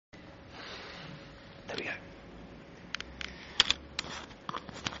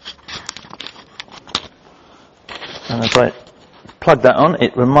And as I plug that on,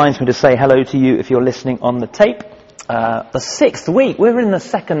 it reminds me to say hello to you if you're listening on the tape. The 6th week, we're in the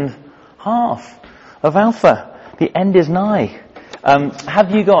second half of Alpha. The end is nigh.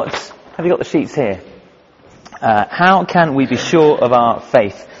 Have you got the sheets here? How can we be sure of our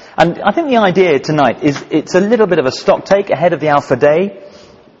faith? And I think the idea tonight is it's a little bit of a stock take ahead of the Alpha Day,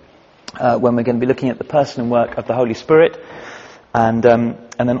 when we're going to be looking at the person and work of the Holy Spirit, and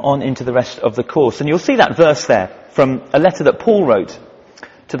then on into the rest of the course. And you'll see that verse there from a letter that Paul wrote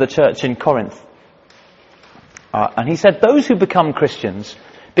to the church in Corinth. And he said, those who become Christians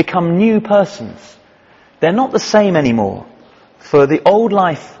become new persons. They're not the same anymore, for the old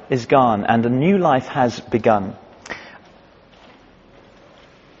life is gone and a new life has begun.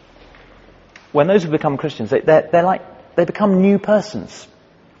 When those who become Christians, they become new persons.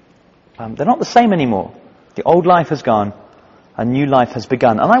 They're not the same anymore. The old life has gone, a new life has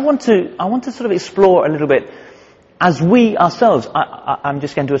begun. And I want to sort of explore a little bit, as we ourselves, I'm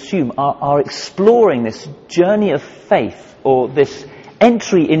just going to assume, are exploring this journey of faith, or this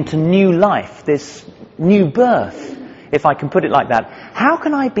entry into new life, this new birth, if I can put it like that. How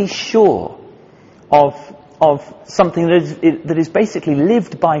can I be sure of something that is basically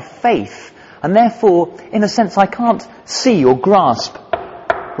lived by faith, and therefore, in a sense, I can't see or grasp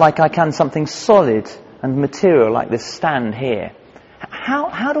like I can something solid and material like this stand here?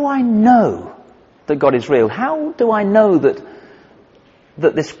 How do I know that God is real? How do I know that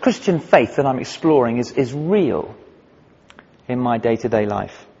this Christian faith that I'm exploring is real in my day-to-day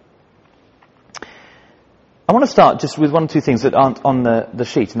life? I want to start just with one or two things that aren't on the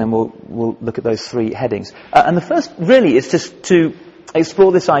sheet, and then we'll look at those three headings. And the first really is just to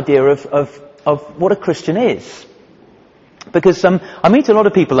explore this idea of what a Christian is. Because I meet a lot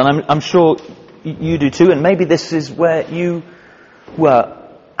of people, and I'm sure you do too, and maybe this is where you were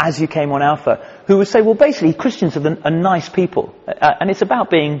as you came on Alpha, who would say, well, basically Christians are nice people, and it's about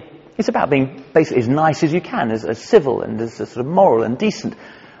being basically as nice as you can, as civil and as sort of moral and decent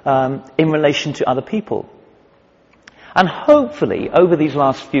in relation to other people. And hopefully, over these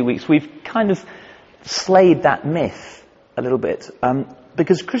last few weeks, we've kind of slayed that myth a little bit,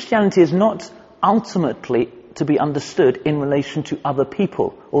 because Christianity is not ultimately to be understood in relation to other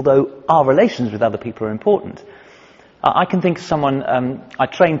people, although our relations with other people are important. I can think of someone I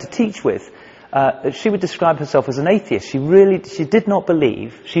trained to teach with. She would describe herself as an atheist. She did not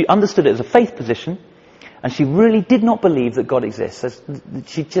believe. She understood it as a faith position, and she really did not believe that God exists.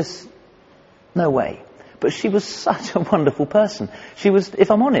 She just, no way. But she was such a wonderful person. She was,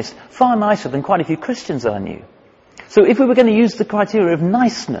 if I'm honest, far nicer than quite a few Christians that I knew. So if we were going to use the criteria of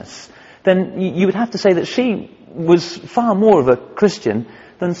niceness, then you would have to say that she was far more of a Christian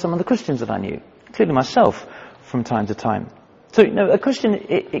than some of the Christians that I knew, including myself from time to time. So, a Christian,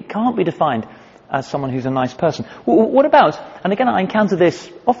 it can't be defined as someone who's a nice person. What about, and again I encounter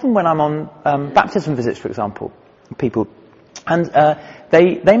this often when I'm on baptism visits, for example, people, and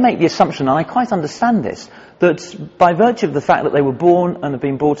they make the assumption, and I quite understand this, that by virtue of the fact that they were born and have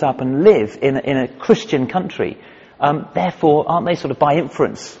been brought up and live in a Christian country, therefore, aren't they sort of by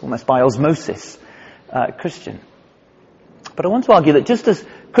inference, almost by osmosis, Christian? But I want to argue that just as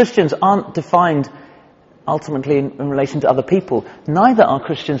Christians aren't defined ultimately in relation to other people, neither are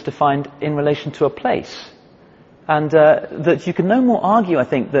Christians defined in relation to a place. And that you can no more argue, I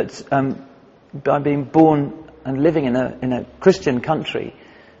think, that by being born and living in a Christian country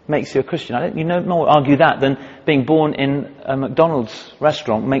makes you a Christian. You no more argue that than being born in a McDonald's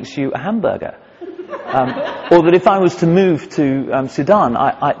restaurant makes you a hamburger. Or that if I was to move to Sudan,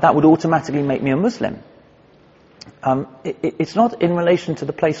 that would automatically make me a Muslim. It's not in relation to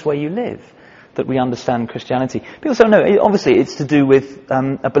the place where you live that we understand Christianity. People say, no, obviously it's to do with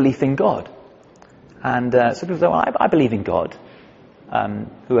a belief in God. And so people say, well, I believe in God,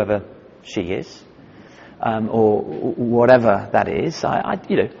 whoever she is, or whatever that is. I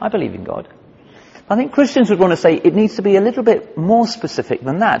believe in God. I think Christians would want to say it needs to be a little bit more specific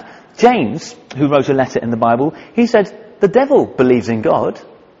than that. James, who wrote a letter in the Bible, he said, the devil believes in God.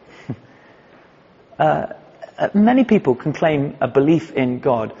 Many people can claim a belief in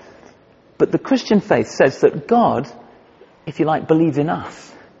God, but the Christian faith says that God, if you like, believes in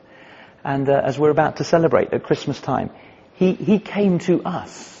us. And as we're about to celebrate at Christmas time, He came to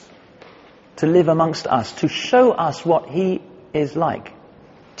us, to live amongst us, to show us what He is like.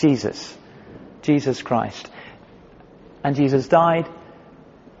 Jesus Christ. And Jesus died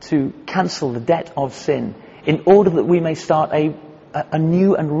to cancel the debt of sin in order that we may start a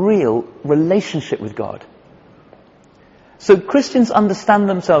new and real relationship with God. So Christians understand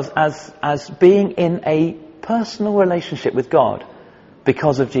themselves as being in a personal relationship with God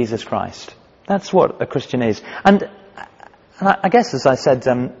because of Jesus Christ. That's what a Christian is. And I guess, as I said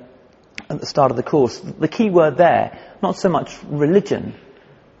at the start of the course, the key word there, not so much religion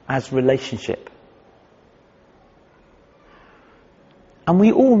as relationship. And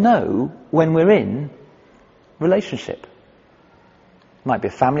we all know when we're in relationship. It might be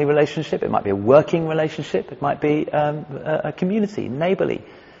a family relationship, it might be a working relationship, it might be a community, neighbourly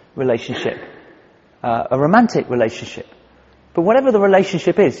relationship, a romantic relationship. But whatever the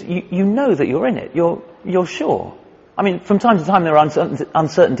relationship is, you know that you're in it. You're sure. I mean, from time to time there are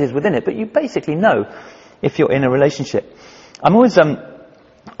uncertainties within it, but you basically know if you're in a relationship. I'm always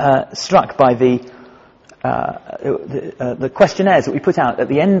struck by the questionnaires that we put out at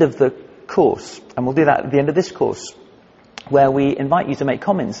the end of the course, and we'll do that at the end of this course, where we invite you to make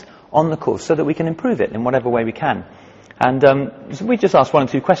comments on the course so that we can improve it in whatever way we can. And so we just asked 1 or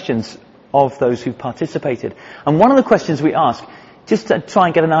 2 questions of those who participated. And one of the questions we asked, just to try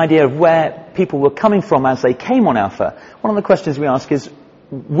and get an idea of where people were coming from as they came on Alpha, one of the questions we ask is,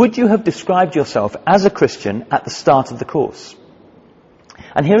 would you have described yourself as a Christian at the start of the course?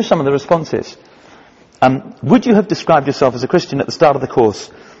 And here are some of the responses. Would you have described yourself as a Christian at the start of the course?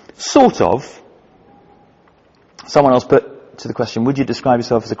 Sort of. Someone else put to the question, would you describe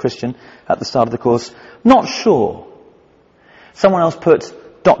yourself as a Christian at the start of the course? Not sure. Someone else put ...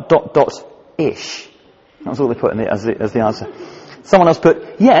 ish. That was all they put in as the answer. Someone else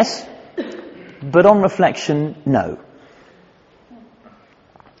put, yes, but on reflection, no.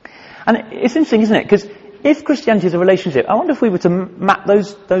 And it's interesting, isn't it? Because if Christianity is a relationship, I wonder if we were to map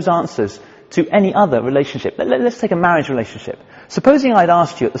those answers to any other relationship. Let's take a marriage relationship. Supposing I'd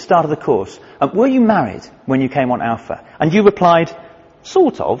asked you at the start of the course, were you married when you came on Alpha? And you replied,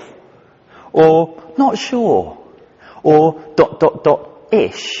 sort of, or not sure, or ...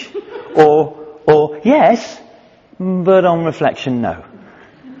 ish, or yes, but on reflection, no.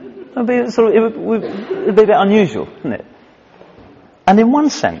 It'd be a bit unusual, isn't it? And in one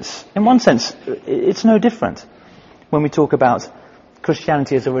sense, it's no different when we talk about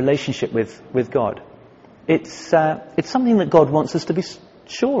Christianity as a relationship with God. It's something that God wants us to be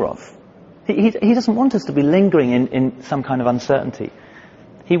sure of. He doesn't want us to be lingering in some kind of uncertainty.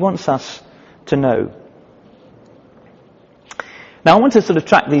 He wants us to know. Now I want to sort of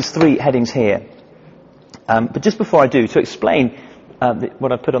track these 3 headings here. But just before I do, to explain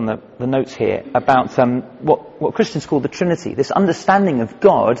what I put on the notes here about what Christians call the Trinity, this understanding of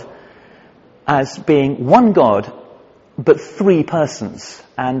God as being one God, but 3 persons.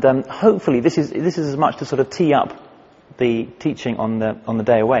 And hopefully this is as much to sort of tee up the teaching on the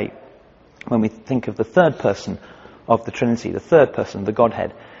day away, when we think of the 3rd person of the Trinity, the 3rd person of the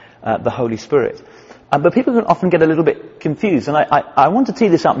Godhead, the Holy Spirit. But people can often get a little bit confused, and I want to tee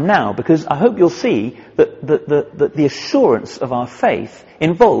this up now because I hope you'll see that the assurance of our faith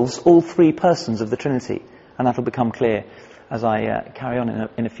involves all 3 persons of the Trinity, and that'll become clear as I carry on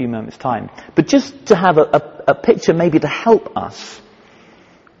in a few moments' time. But just to have a picture maybe to help us,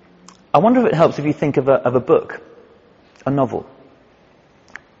 I wonder if it helps if you think of a book, a novel.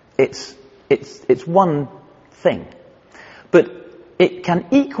 It's one thing, but it can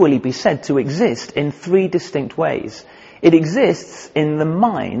equally be said to exist in 3 distinct ways. It exists in the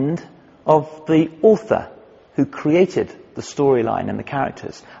mind of the author who created the storyline and the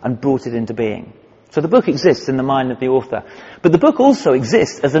characters and brought it into being. So the book exists in the mind of the author. But the book also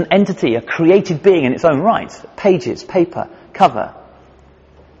exists as an entity, a created being in its own right. Pages, paper, cover.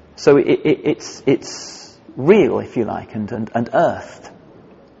 So it's real, if you like, and earthed.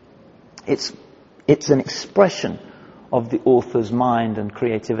 It's an expression of the author's mind and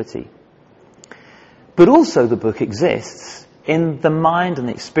creativity. But also the book exists in the mind and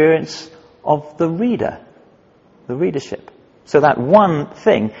the experience of the reader, the readership. So that one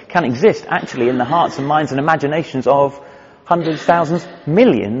thing can exist actually in the hearts and minds and imaginations of hundreds, thousands,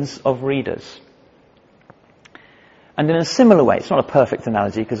 millions of readers. And in a similar way, it's not a perfect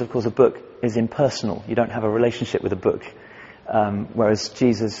analogy because of course a book is impersonal. You don't have a relationship with a book. Whereas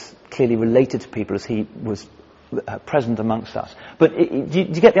Jesus clearly related to people as he was present amongst us. But do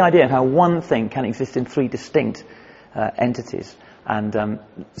you get the idea of how one thing can exist in 3 distinct entities? And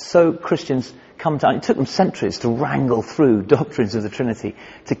so Christians come to, it took them centuries to wrangle through doctrines of the Trinity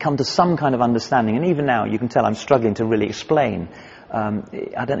to come to some kind of understanding. And even now, you can tell I'm struggling to really explain. I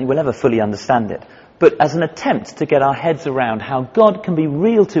don't think we'll ever fully understand it. But as an attempt to get our heads around how God can be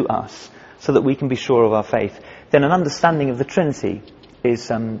real to us so that we can be sure of our faith, then an understanding of the Trinity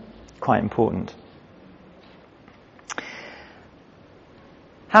is quite important.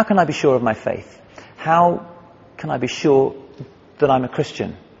 How can I be sure of my faith? How can I be sure that I'm a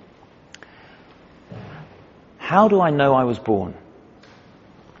Christian? How do I know I was born?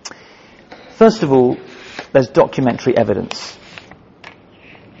 First of all, There's documentary evidence.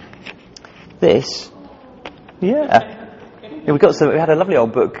 This, we had a lovely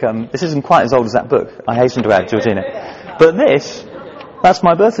old book. This isn't quite as old as that book, I hasten to add, Georgina. But that's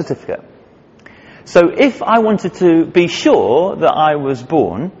my birth certificate. So if I wanted to be sure that I was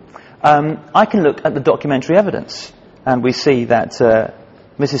born, I can look at the documentary evidence. And we see that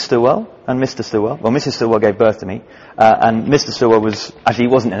Mrs. Stillwell and Mr. Stillwell, well, Mrs. Stillwell gave birth to me, and Mr. Stillwell he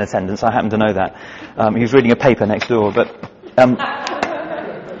wasn't in attendance, I happen to know that. He was reading a paper next door, but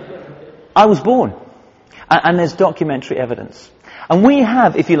I was born. And there's documentary evidence. And we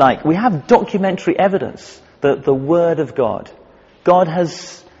have, if you like, documentary evidence that the Word of God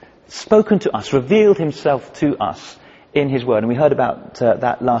has spoken to us, revealed himself to us in his Word. And we heard about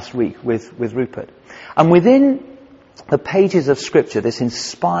that last week with Rupert. And within the pages of Scripture, this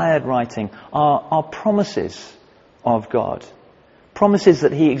inspired writing, are promises of God. Promises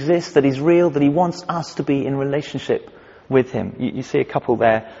that he exists, that he's real, that he wants us to be in relationship with him. You see a couple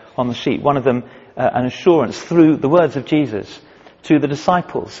there on the sheet. One of them, an assurance through the words of Jesus to the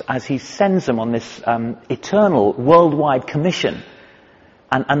disciples as he sends them on this eternal worldwide commission.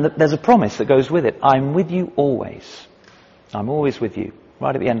 And there's a promise that goes with it. I'm with you always. I'm always with you.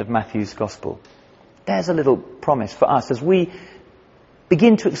 Right at the end of Matthew's Gospel. There's a little promise for us as we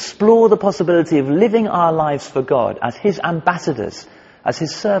begin to explore the possibility of living our lives for God as his ambassadors, as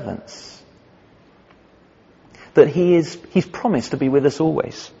his servants. That he's promised to be with us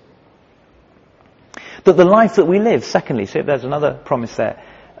always. That the life that we live, secondly, see there's another promise there,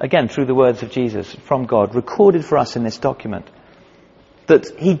 again through the words of Jesus from God, recorded for us in this document, that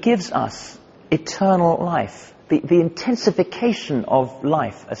he gives us eternal life. The intensification of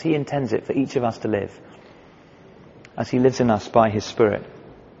life as he intends it for each of us to live, as he lives in us by his Spirit.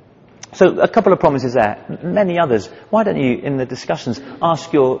 So a couple of promises there, many others. Why don't you, in the discussions,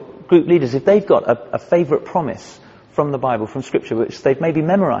 ask your group leaders if they've got a favourite promise from the Bible, from Scripture, which they've maybe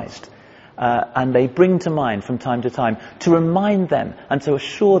memorised, and they bring to mind from time to time, to remind them and to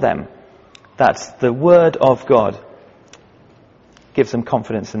assure them that the Word of God gives them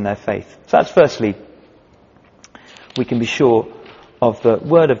confidence in their faith. So that's firstly, we can be sure of the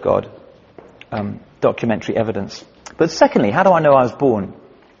Word of God, documentary evidence. But secondly, how do I know I was born?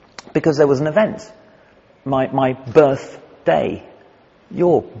 Because there was an event. My birthday.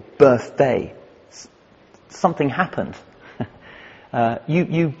 Your birthday. Something happened.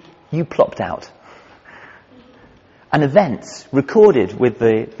 You plopped out. An event recorded with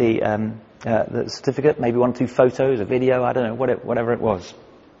the certificate, maybe 1 or 2 photos, a video, I don't know, whatever it was.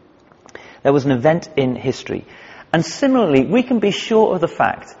 There was an event in history. And similarly, we can be sure of the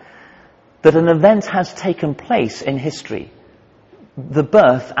fact that an event has taken place in history. The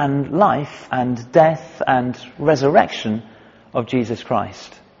birth and life and death and resurrection of Jesus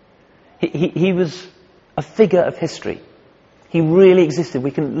Christ. He was a figure of history. He really existed.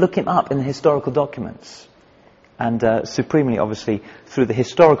 We can look him up in the historical documents. And supremely, obviously, through the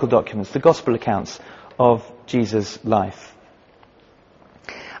historical documents, the gospel accounts of Jesus' life.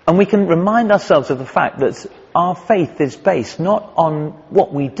 And we can remind ourselves of the fact that our faith is based not on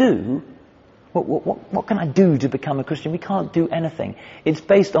what we do. What can I do to become a Christian? We can't do anything. It's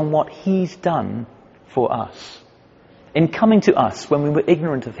based on what he's done for us. In coming to us when we were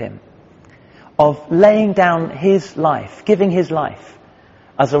ignorant of him. Of laying down his life, giving his life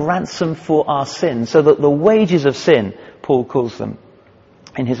as a ransom for our sin, so that the wages of sin, Paul calls them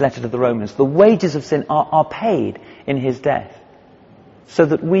in his letter to the Romans, the wages of sin are paid in his death, so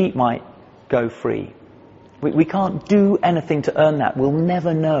that we might go free. We can't do anything to earn that. We'll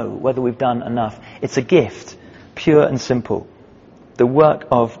never know whether we've done enough. It's a gift, pure and simple. The work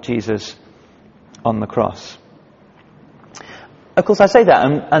of Jesus on the cross. Of course, I say that,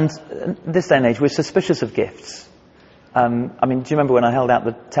 and this day and age, we're suspicious of gifts. Do you remember when I held out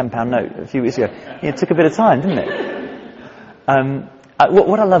the £10 note a few weeks ago? It took a bit of time, didn't it?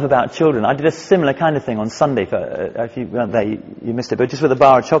 What I love about children, I did a similar kind of thing on Sunday. If you weren't there, you missed it, but just with a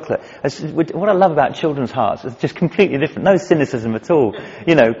bar of chocolate. What I love about children's hearts is just completely different. No cynicism at all.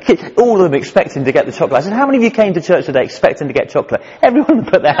 All of them expecting to get the chocolate. I said, how many of you came to church today expecting to get chocolate? Everyone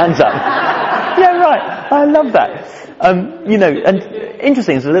put their hands up. Yeah, right. I love that. And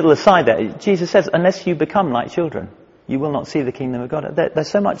interesting, as a little aside there, Jesus says, unless you become like children, you will not see the kingdom of God. There's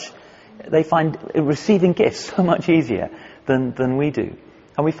so much, they find receiving gifts so much easier than we do.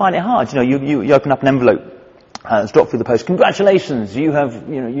 And we find it hard. You open up an envelope, it's dropped through the post. Congratulations, you have,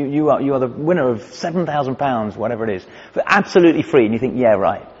 you are the winner of £7,000, whatever it is. But absolutely free. And you think, yeah,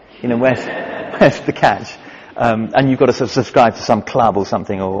 right. Where's the catch? And you've got to sort of subscribe to some club or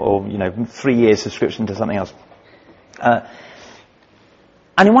something, or 3 years subscription to something else.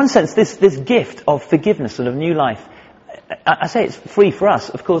 And in one sense, this gift of forgiveness and of new life, I say it's free for us.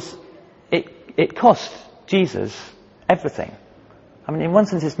 Of course, it cost Jesus everything. I mean, in one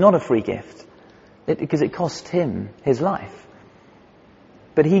sense, it's not a free gift, because it cost him his life.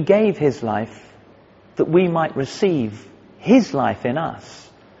 But he gave his life that we might receive his life in us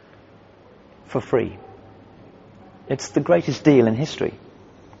for free. It's the greatest deal in history.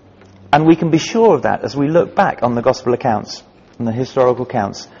 And we can be sure of that as we look back on the gospel accounts and the historical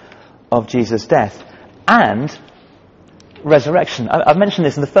accounts of Jesus' death and resurrection. I've mentioned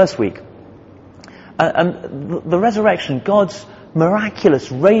this in the first week. And the resurrection, God's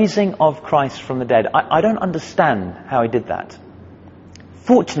miraculous raising of Christ from the dead. I don't understand how he did that.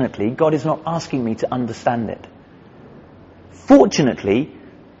 Fortunately, God is not asking me to understand it. Fortunately,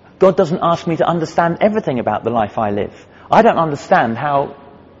 God doesn't ask me to understand everything about the life I live. I don't understand how...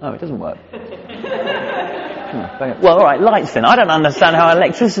 Oh, it doesn't work. Well, all right, lights then. I don't understand how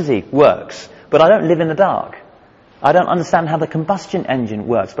electricity works, but I don't live in the dark. I don't understand how the combustion engine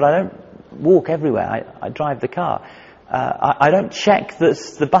works, but I don't walk everywhere. I drive the car. I don't check that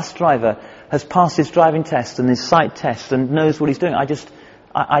the bus driver has passed his driving test and his sight test and knows what he's doing.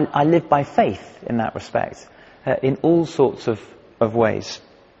 I live by faith in that respect, in all sorts of ways.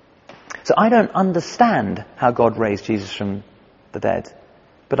 So I don't understand how God raised Jesus from the dead,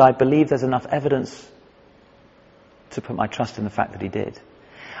 but I believe there's enough evidence to put my trust in the fact that he did.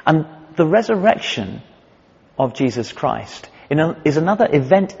 And the resurrection of Jesus Christ is another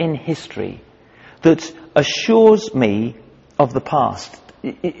event in history that assures me of the past.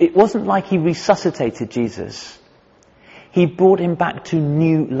 It wasn't like he resuscitated Jesus. He brought him back to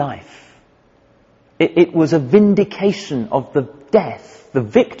new life. It was a vindication of the death, the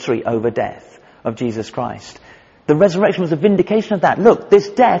victory over death of Jesus Christ. The resurrection was a vindication of that. Look, this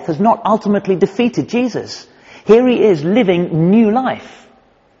death has not ultimately defeated Jesus. Here he is living new life.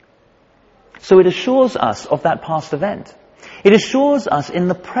 So it assures us of that past event. It assures us in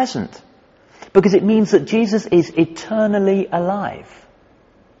the present, because it means that Jesus is eternally alive,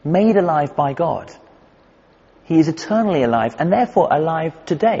 made alive by God. He is eternally alive and therefore alive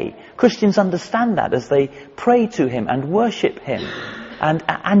today. Christians understand that as they pray to him and worship him and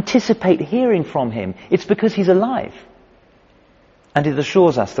anticipate hearing from him. It's because he's alive. And it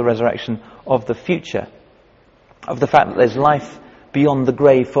assures us the resurrection of the future, of the fact that there's life beyond the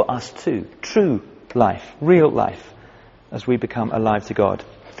grave for us too. True life, real life, as we become alive to God.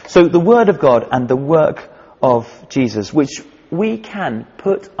 So the Word of God and the work of Jesus, which we can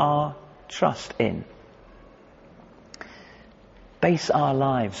put our trust in, base our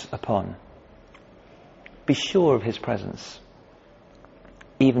lives upon, be sure of his presence,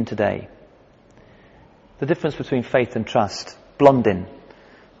 even today. The difference between faith and trust. Blondin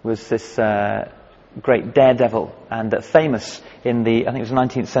was this great daredevil and famous in the, I think it was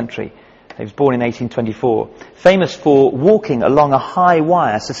 19th century. He was born in 1824. Famous for walking along a high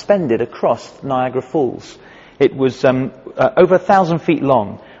wire suspended across Niagara Falls. It was over 1,000 feet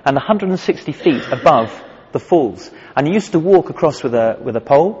long and 160 feet above the falls. And he used to walk across with a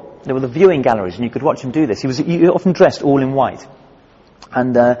pole. There were the viewing galleries, and you could watch him do this. He often dressed all in white,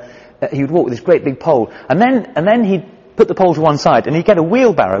 and he would walk with this great big pole. And then he'd put the pole to one side, and he'd get a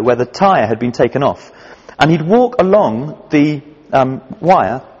wheelbarrow where the tyre had been taken off, and he'd walk along the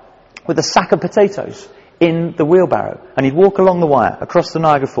wire with a sack of potatoes in the wheelbarrow, and he'd walk along the wire across the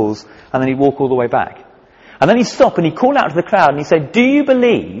Niagara Falls, and then he'd walk all the way back. And then he'd stop and he'd call out to the crowd and he'd say, "Do you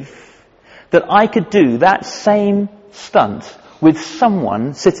believe that I could do that same stunt with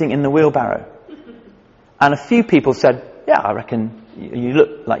someone sitting in the wheelbarrow?" And a few people said, "Yeah, I reckon you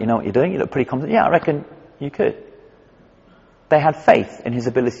look like you know what you're doing. You look pretty confident. Yeah, I reckon you could." They had faith in his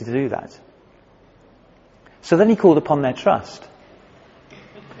ability to do that. So then he called upon their trust.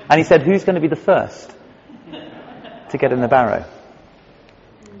 And he said, "Who's going to be the first to get in the barrow?"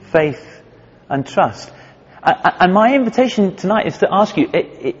 Faith and trust. And my invitation tonight is to ask you,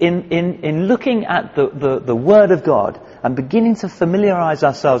 in looking at the Word of God and beginning to familiarise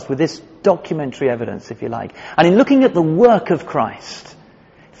ourselves with this documentary evidence, if you like, and in looking at the work of Christ,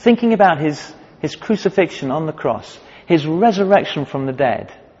 thinking about his crucifixion on the cross, his resurrection from the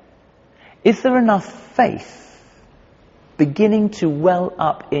dead, is there enough faith beginning to well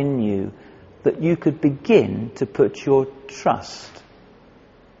up in you that you could begin to put your trust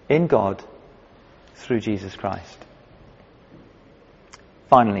in God through Jesus Christ?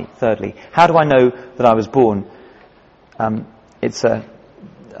 Finally, thirdly, how do I know that I was born? It's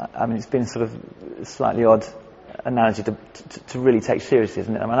been a sort of slightly odd analogy to really take seriously,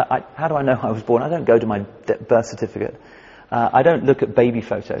 isn't it? How do I know I was born? I don't go to my birth certificate. I don't look at baby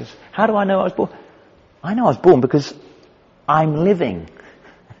photos. How do I know I was born? I know I was born because I'm living.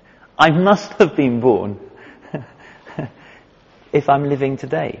 I must have been born if I'm living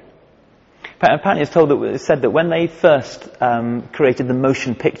today. Apparently it's said that when they first created the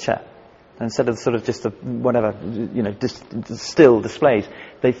motion picture, instead of sort of just still displays,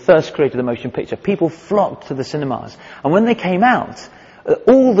 they first created the motion picture. People flocked to the cinemas. And when they came out,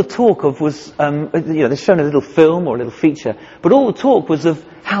 all the talk of was, they've shown a little film or a little feature, but all the talk was of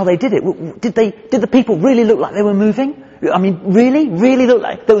how they did it. Did the people really look like they were moving? I mean, really look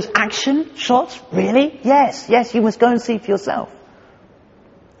like those action shots? Really? Yes, you must go and see for yourself.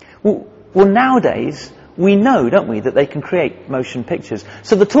 Well, nowadays, we know, don't we, that they can create motion pictures.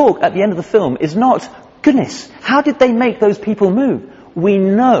 So the talk at the end of the film is not, goodness, how did they make those people move? We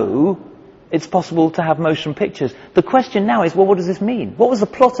know it's possible to have motion pictures. The question now is, well, what does this mean? What was the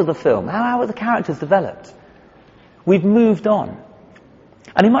plot of the film? How were the characters developed? We've moved on.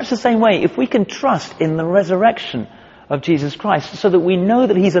 And in much the same way, if we can trust in the resurrection of Jesus Christ so that we know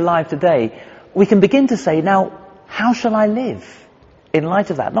that he's alive today, we can begin to say, now, how shall I live in light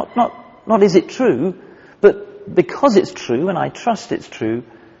of that? Not is it true, but because it's true and I trust it's true,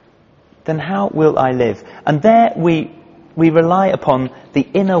 then how will I live? And there we rely upon the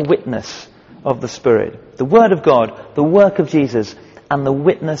inner witness of the Spirit, the Word of God, the work of Jesus, and the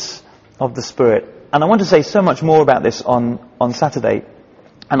witness of the Spirit. And I want to say so much more about this on Saturday.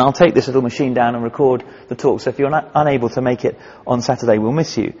 And I'll take this little machine down and record the talk. So if you're unable to make it on Saturday, we'll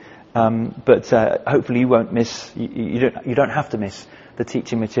miss you. But hopefully you won't miss. You don't have to miss the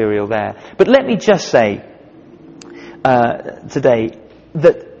teaching material there. But let me just say today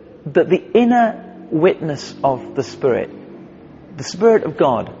that the inner witness of the Spirit of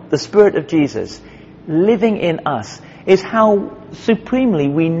God, the Spirit of Jesus, living in us, is how supremely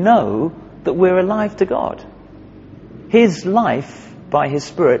we know that we're alive to God. His life, by His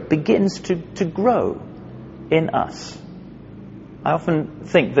Spirit, begins to grow in us. I often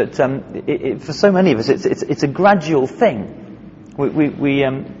think that for so many of us, it's a gradual thing.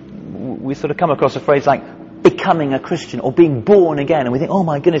 We sort of come across a phrase like becoming a Christian or being born again, and we think, oh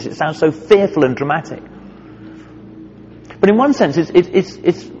my goodness, it sounds so fearful and dramatic. But in one sense,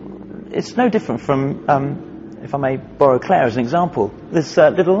 it's no different from, if I may borrow Claire as an example, this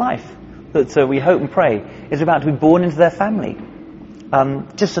little life that we hope and pray is about to be born into their family.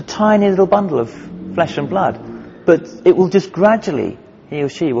 Just a tiny little bundle of flesh and blood, but it will just gradually, he or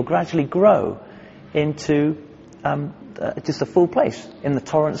she will gradually grow into just a full place in the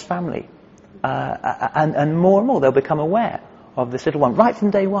Torrance family. And more they'll become aware of this little one, right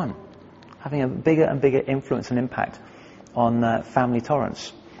from day one, having a bigger and bigger influence and impact on family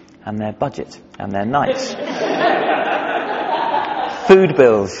Torrance and their budget and their nights. Food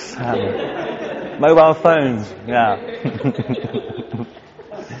bills, mobile phones, yeah.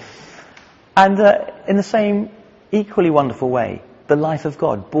 And in the same equally wonderful way, the life of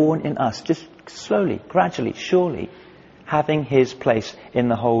God born in us, just slowly, gradually, surely, having His place in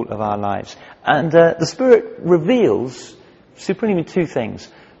the whole of our lives. And the Spirit reveals supremely two things.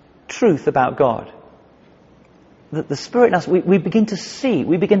 Truth about God. The Spirit in us, we begin to see,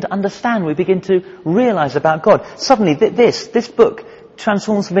 we begin to understand, we begin to realize about God. Suddenly this book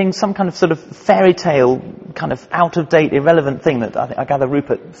transforms from being some kind of sort of fairy tale, kind of out-of-date, irrelevant thing that I gather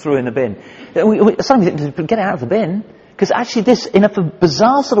Rupert threw in the bin. We suddenly think, get it out of the bin. Because actually this, in a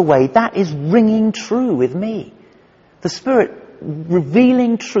bizarre sort of way, that is ringing true with me. The Spirit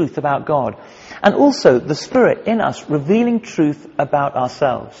revealing truth about God. And also the Spirit in us revealing truth about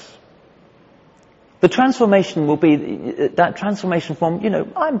ourselves. The transformation will be that transformation from,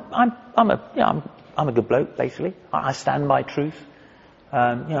 I'm a good bloke, basically. I stand by truth.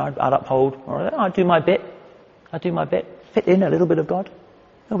 I'd uphold, or I do my bit. Fit in a little bit of God, a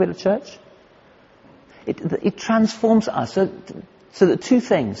little bit of church. It transforms us so that two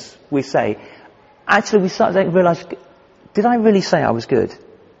things we say. Actually, we start to realise, did I really say I was good?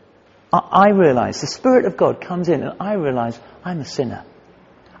 I realise, the Spirit of God comes in and I realise I'm a sinner.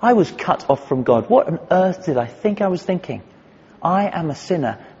 I was cut off from God. What on earth did I think I was thinking? I am a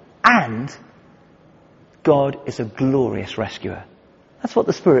sinner and God is a glorious rescuer. That's what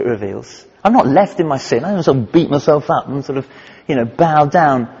the Spirit reveals. I'm not left in my sin. I don't sort of beat myself up and sort of, bow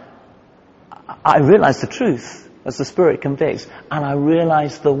down. I realise the truth as the Spirit convicts, and I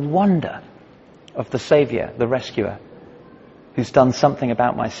realise the wonder of the Saviour, the rescuer, who's done something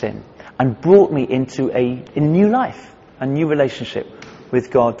about my sin and brought me into a new life, a new relationship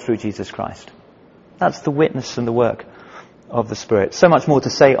with God through Jesus Christ. That's the witness and the work of the Spirit. So much more to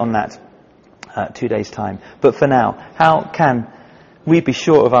say on that 2 days' time. But for now, how can we be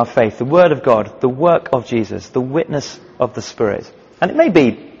sure of our faith? The Word of God, the work of Jesus, the witness of the Spirit. And it may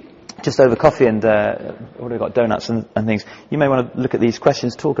be just over coffee and we've got donuts and things, you may want to look at these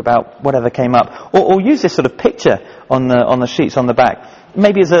questions, talk about whatever came up, or use this sort of picture on the sheets on the back,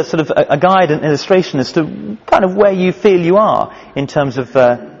 maybe as a sort of a guide and illustration as to kind of where you feel you are in terms of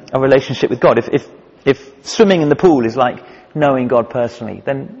a relationship with God. If swimming in the pool is like knowing God personally,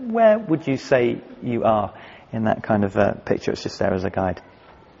 then where would you say you are in that kind of picture? It's just there as a guide.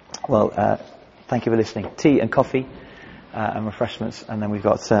 Well, thank you for listening. Tea and coffee and refreshments, and then we've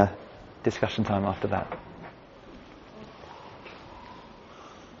got discussion time after that.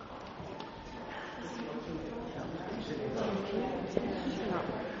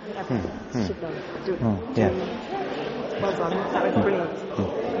 Yeah. Well done. That was brilliant.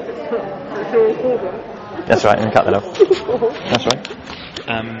 That's right, and cut that off. That's right.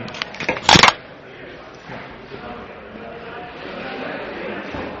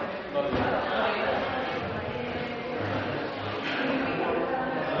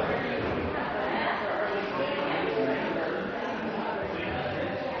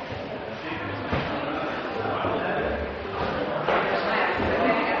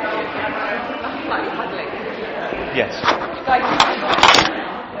 Yes.